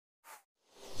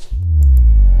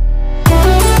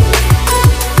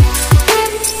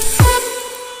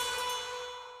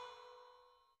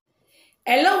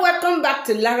back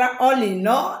to Lara All in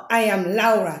All. I am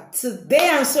Laura. Today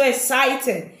I'm so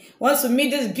excited. Want to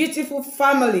meet this beautiful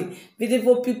family,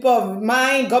 beautiful people of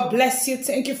mine. God bless you.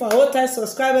 Thank you for all time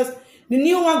subscribers. The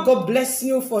new one, God bless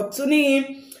you for tuning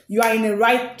in. You are in the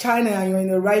right channel and you're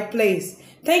in the right place.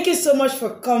 Thank you so much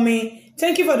for coming.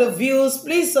 Thank you for the views.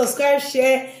 Please subscribe,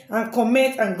 share, and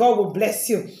comment, and God will bless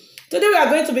you. Today we are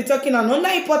going to be talking on another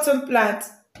important plant,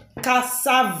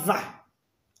 cassava.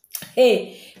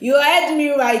 Hey, you heard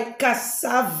me right,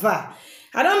 cassava.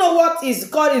 I don't know what is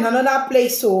called in another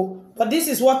place, but this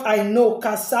is what I know,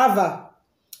 cassava.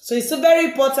 So it's very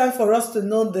important for us to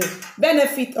know the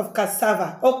benefit of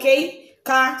cassava, okay?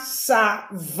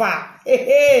 Cassava.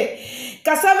 Hey.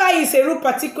 Cassava is a root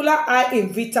particular high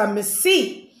in vitamin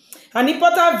C, an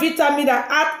important vitamin that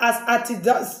acts as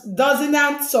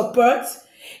antioxidant support.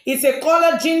 It's a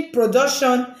collagen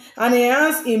production and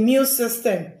enhance immune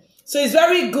system. So it's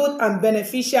very good and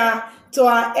beneficial to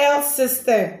our health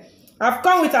system. I've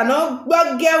come with another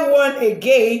one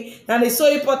again, and it's so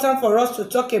important for us to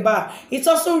talk about. It's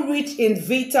also rich in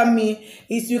vitamin.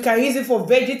 You can use it for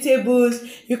vegetables,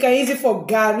 you can use it for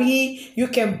gari, you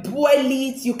can boil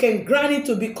it, you can grind it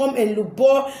to become a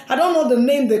lubo. I don't know the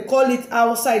name they call it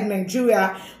outside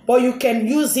Nigeria, but you can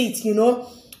use it, you know.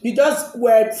 You just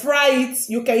fry it,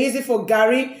 you can use it for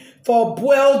gari, for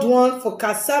boiled one, for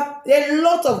cassava. There are a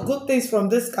lot of good things from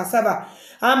this cassava.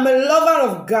 I'm a lover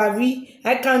of gari.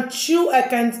 I can chew, I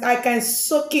can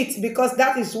soak it because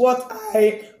that is what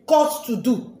I caught to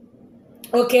do.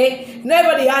 Okay,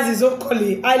 nobody has his own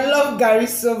calling. I love gari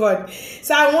so much.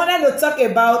 So I wanted to talk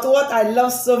about what I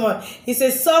love so much. It's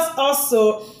a source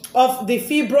also of the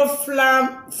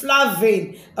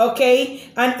fibrovlavin, okay,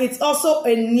 and it's also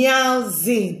a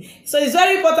niacin. So it's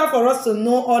very important for us to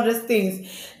know all these things.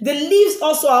 The leaves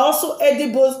are also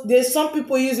edible. There's some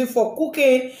people use it for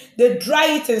cooking. They dry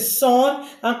it in sun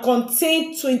and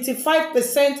contain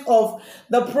 25% of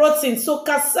the protein. So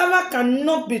cassava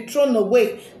cannot be thrown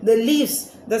away. The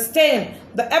leaves, the stem,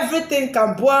 everything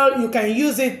can boil. You can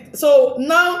use it. So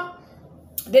now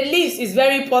the leaves is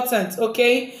very important,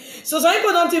 okay? So some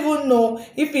people don't even know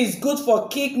if it's good for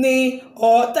kidney,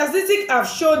 or statistics have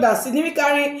shown that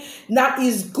significantly that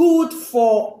is good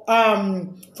for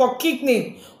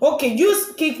kidney. Okay,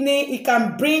 use kidney. It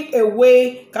can bring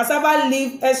away cassava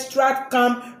leaf extract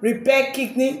can repair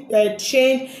kidney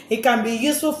change. It can be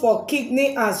useful for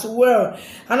kidney as well.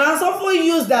 And I also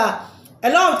use that. A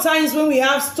lot of times when we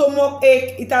have stomach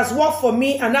ache, it has worked for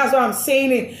me, and that's what I'm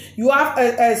saying. It. You have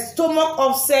a stomach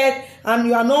upset, and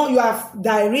you have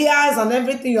diarrhea and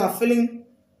everything you are feeling.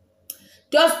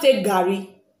 Just take gari.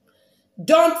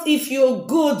 Don't, if you're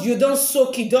good, you don't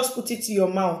soak it. Just put it in your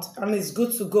mouth, and it's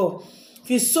good to go. If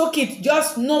you soak it,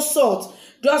 just no salt.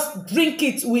 Just drink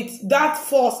it with that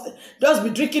force. Just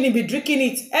be drinking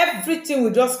it. Everything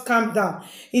will just calm down.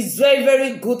 It's very,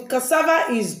 very good.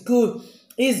 Cassava is good.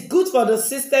 It's good for the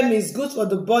system, it's good for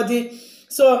the body.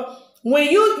 So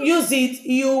when you use it,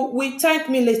 you will thank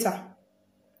me later.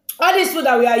 All this food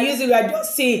that we are using, we are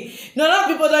just saying. A lot of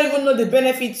people don't even know the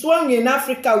benefits. When we're in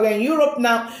Africa, we're in Europe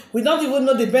now, we don't even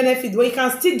know the benefit, but you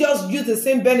can still just use the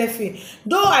same benefit.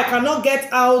 Though I cannot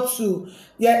get out to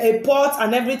a pot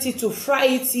and everything to fry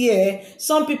it here,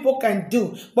 some people can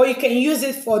do, but you can use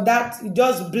it for that. You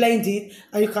just blend it,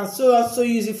 and you can also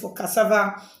use it for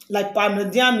cassava. Like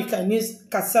palmadium, you can use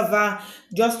cassava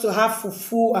just to have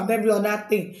fufu and every other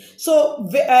thing. So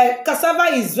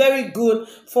cassava is very good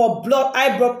for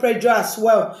high blood pressure as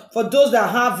well. For those that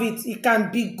have it, it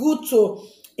can be good to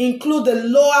include the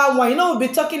lower one. You know, we'll be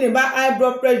talking about high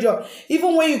blood pressure.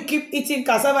 Even when you keep eating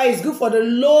cassava, it's good for the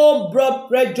low blood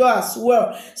pressure as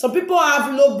well. Some people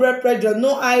have low blood pressure,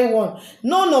 no high one.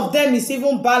 None of them is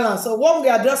even balanced. So what we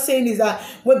are just saying is that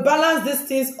we balance these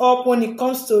things up when it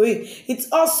comes to it. It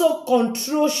also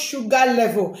controls sugar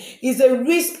level. It's a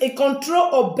risk, it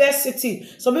controls obesity.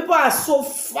 Some people are so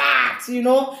fat, you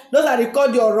know. Those are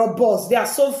called your robots. They are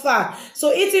so fat.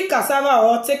 So eating cassava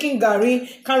or taking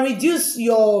gari can reduce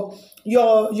your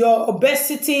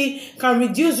obesity, can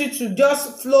reduce you to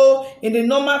just flow in the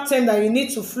normal time that you need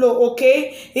to flow,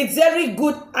 okay? It's very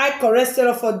good high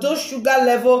cholesterol for those sugar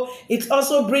level. It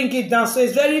also brings it down, so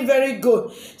it's very, very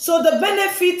good. So the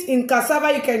benefit in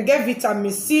cassava, you can get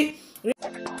vitamin C,